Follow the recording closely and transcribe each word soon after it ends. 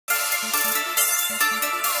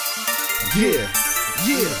Yeah,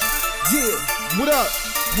 yeah, yeah. What up?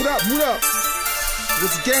 What up? What up?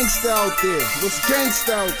 What's gangsta out there? What's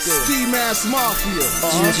gangsta out there? Ski Mask Mafia.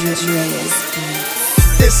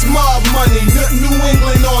 It's mob money, New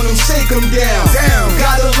England on them, shake them down.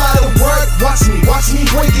 Got a lot of work, watch me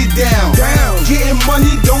break it down. Getting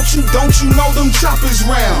money, don't you know them choppers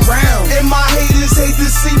round. And my haters hate to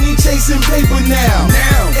see me chasing paper now.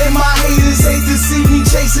 And my haters hate to see me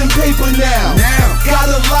chasing paper now.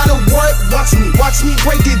 Got a lot of work, watch me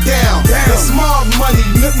break it down. It's mob money,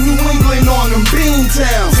 New England on them,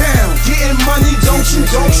 Beantown. Getting money, don't you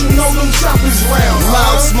know them choppers round.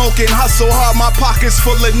 Loud smoking, hustle hard, my pockets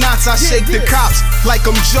full of knots. I shake the cops like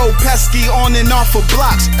I'm Joe Pesky on and off of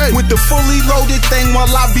blocks. With the fully loaded thing while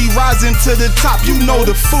I be rising to the top. You know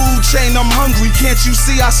the food chain, I'm hungry, can't you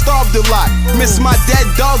see I starved a lot? Miss my dead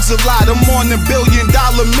dogs a lot, I'm on $1 billion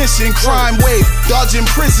mission. Crime wave, dodging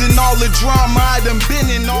prison, all the drama